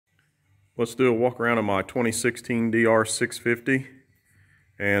Let's do a walk around of my 2016 DR650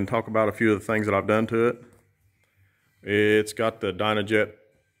 and talk about a few of the things that I've done to it. It's got the Dynajet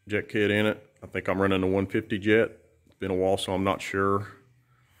jet kit in it. I think I'm running a 150 jet. It's been a while, so I'm not sure.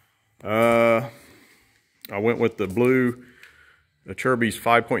 I went with the Cherbys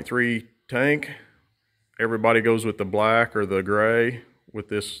 5.3 tank. Everybody goes with the black or the gray with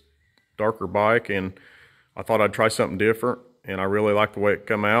this darker bike, and I thought I'd try something different, and I really like the way it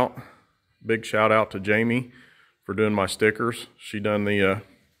come out. Big shout out to Jamie for doing my stickers. She done the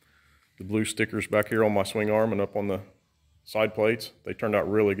blue stickers back here on my swing arm and up on the side plates. They turned out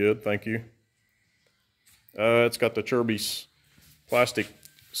really good, thank you. It's got the Cherbys plastic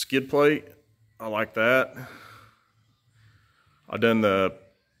skid plate. I like that. I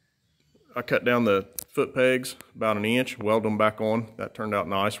cut down the foot pegs about an inch, welded them back on. That turned out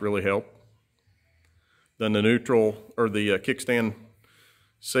nice, really helped. Then the neutral, or the kickstand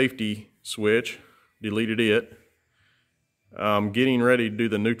safety switch, deleted it. I'm getting ready to do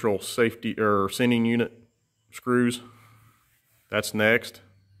the neutral safety or sending unit screws. That's next.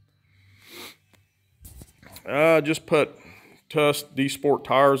 Just put Tusk D-Sport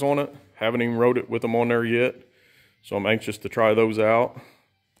tires on it. Haven't even rode it with them on there yet, so I'm anxious to try those out.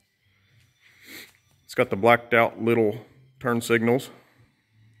 It's got the blacked out little turn signals.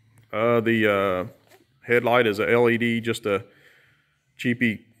 The headlight is a LED, just a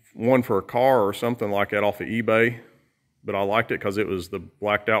cheapy one for a car or something like that off of eBay. But I liked it because it was the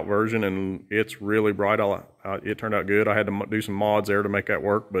blacked out version and it's really bright. It turned out good. I had to do some mods there to make that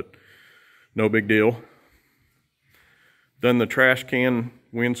work, but no big deal. Then the trash can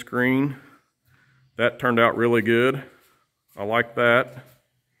windscreen, that turned out really good. I like that.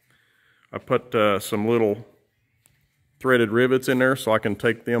 I put some little threaded rivets in there so I can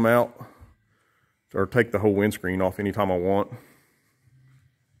take them out or take the whole windscreen off anytime I want.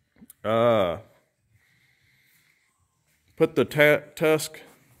 Put the Tusk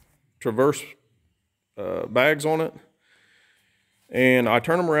Traverse bags on it, and I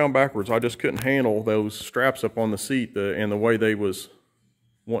turned them around backwards. I just couldn't handle those straps up on the seat and the way they was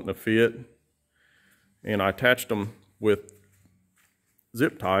wanting to fit, and I attached them with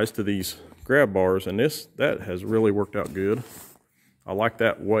zip ties to these grab bars, and that has really worked out good. I like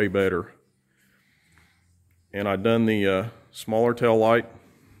that way better. And I done the smaller tail light,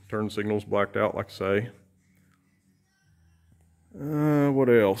 turn signals blacked out, like I say. What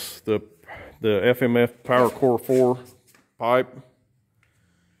else? The FMF Power Core 4 pipe.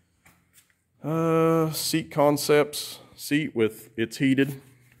 Seat Concepts seat with it's heated.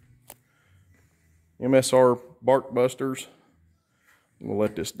 MSR bark busters. We'll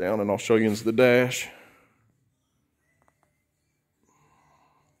let this down and I'll show you into the dash.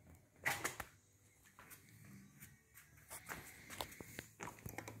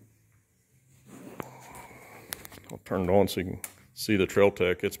 I'll turn it on so you can see the Trail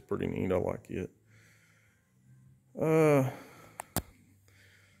Tech. It's pretty neat. I like it.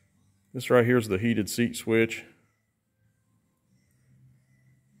 This right here is the heated seat switch.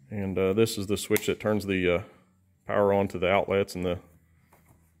 And this is the switch that turns the power on to the outlets and the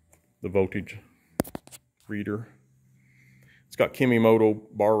voltage reader. It's got Kimimoto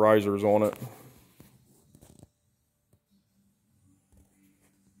bar risers on it.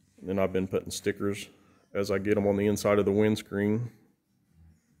 And then I've been putting stickers as I get them on the inside of the windscreen.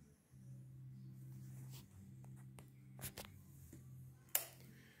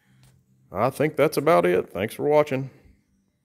 I think that's about it. Thanks for watching.